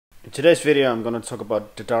In today's video I'm going to talk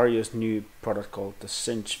about Dario's new product called the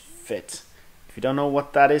CinchFit. If you don't know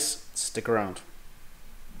what that is, stick around.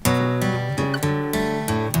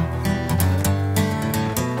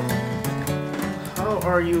 How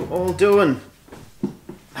are you all doing?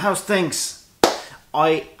 How's things?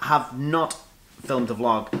 I have not filmed a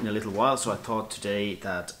vlog in a little while, so I thought today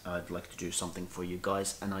that I'd like to do something for you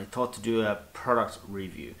guys, and I thought to do a product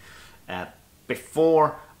review.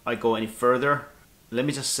 Before I go any further, let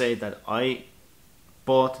me just say that I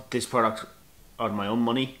bought this product out of my own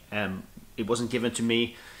money. It wasn't given to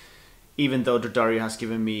me, even though Dario has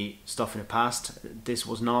given me stuff in the past. This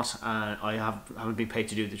was not, I haven't been paid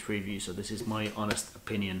to do this review, so this is my honest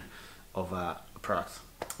opinion of a product.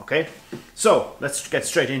 Okay, so let's get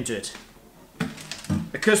straight into it.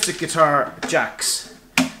 Acoustic guitar jacks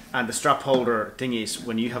and the strap holder thingies.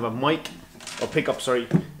 When you have a mic or pickup,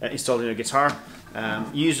 installed in your guitar,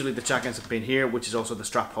 usually the jack ends up being here, which is also the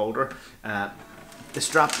strap holder. The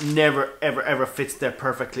strap never ever fits there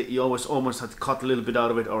perfectly. You almost have to cut a little bit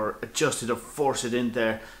out of it or adjust it or force it in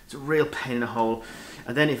there. It's a real pain in the hole.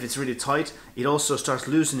 And then if it's really tight, it also starts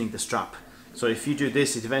loosening the strap. So if you do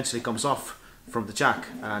this, it eventually comes off from the jack,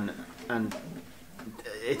 and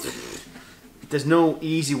there's no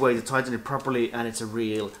easy way to tighten it properly, and it's a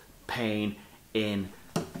real pain in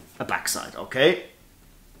a backside. Okay,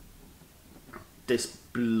 this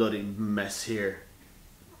bloody mess here,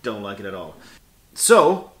 don't like it at all.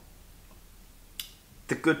 So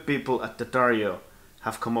the good people at Dario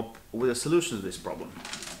have come up with a solution to this problem.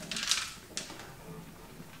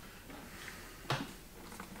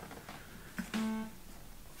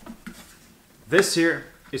 This here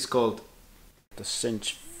is called the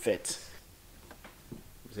CinchFit.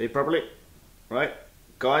 See it properly? Right,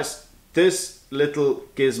 guys, this little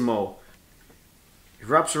gizmo, it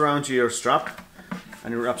wraps around to your strap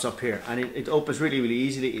and it wraps up here, and it opens really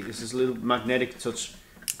easily. This is a little magnetic touch.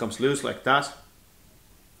 It comes loose like that.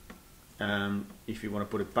 If you want to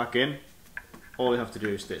put it back in, all you have to do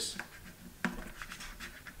is this,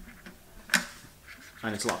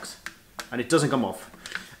 and it's locked, and it doesn't come off.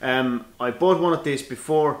 I bought one of these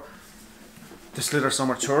before the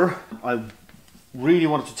Singer-songwriter tour. I really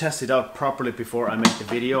wanted to test it out properly before I make the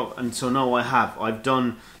video, and so now I have. I've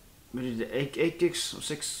done maybe 8 gigs,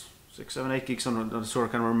 6, 7, 8 gigs on the tour, I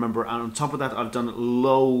can't remember, and on top of that I've done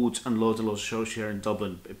loads and loads of shows here in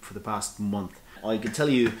Dublin for the past month. I can tell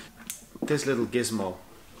you, this little gizmo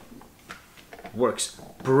works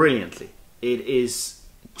brilliantly. It is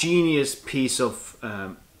a genius piece of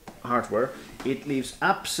hardware. It leaves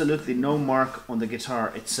absolutely no mark on the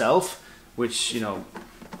guitar itself, which, you know,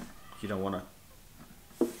 you don't want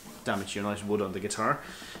to damage your nice wood on the guitar.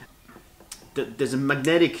 There's a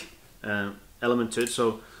magnetic element to it,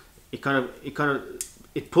 so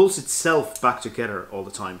it pulls itself back together all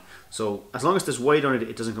the time. So as long as there's weight on it,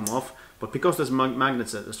 it doesn't come off. But because there's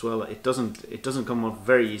magnets as well, it doesn't come off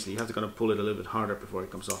very easily. You have to kind of pull it a little bit harder before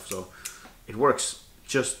it comes off. So it works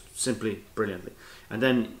just simply brilliantly. And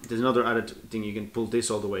then there's another added thing: you can pull this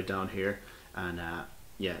all the way down here, and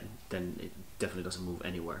yeah, then it definitely doesn't move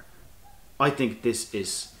anywhere. I think this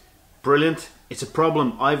is brilliant. It's a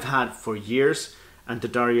problem I've had for years, and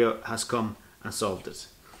Dario has come and solved it.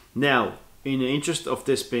 Now, in the interest of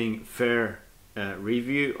this being fair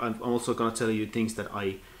review, I'm also going to tell you things that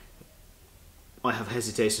I have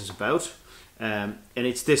hesitations about, and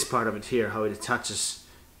it's this part of it here, how it attaches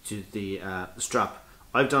to the strap.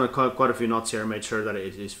 I've done quite a few knots here, made sure that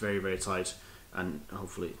it is very tight, and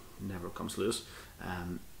hopefully never comes loose.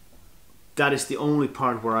 That is the only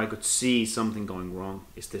part where I could see something going wrong,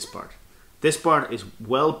 is this part. This part is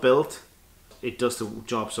well built. It does the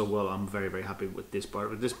job so well. I'm very happy with this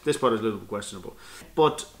part. This part is a little bit questionable.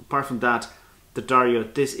 But apart from that, the Dario,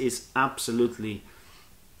 this is absolutely,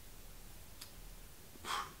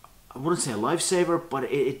 I wouldn't say a lifesaver, but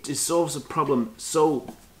it solves a problem.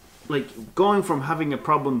 So, like, going from having a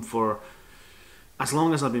problem for as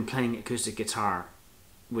long as I've been playing acoustic guitar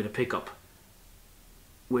with a pickup,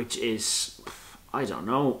 which is, I don't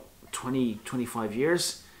know, 20-25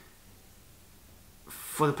 years,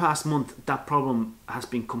 for the past month, that problem has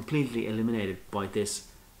been completely eliminated by this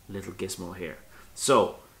little gizmo here.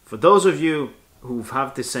 So for those of you who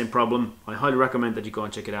have this same problem, I highly recommend that you go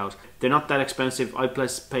and check it out. They're not that expensive. I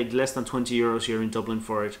paid less than 20 euros here in Dublin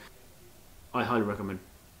for it. I highly recommend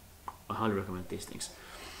these things.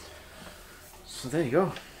 So there you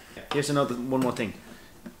go. Here's one more thing.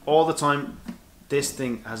 All the time, this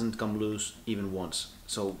thing hasn't come loose even once.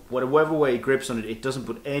 So whatever way it grips on it, it doesn't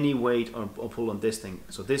put any weight or pull on this thing.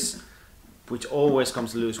 So this, which always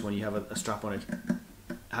comes loose when you have a strap on it,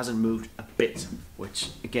 hasn't moved a bit, which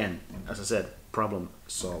again, as I said, problem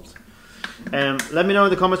solved. Let me know in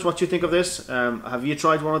the comments what you think of this. Have you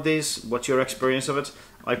tried one of these? What's your experience of it?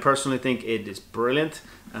 I personally think it is brilliant,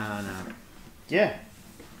 and yeah,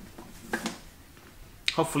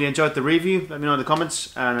 hopefully you enjoyed the review. Let me know in the comments,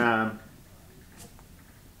 and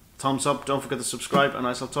thumbs up. Don't forget to subscribe, and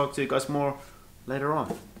I shall talk to you guys more later on.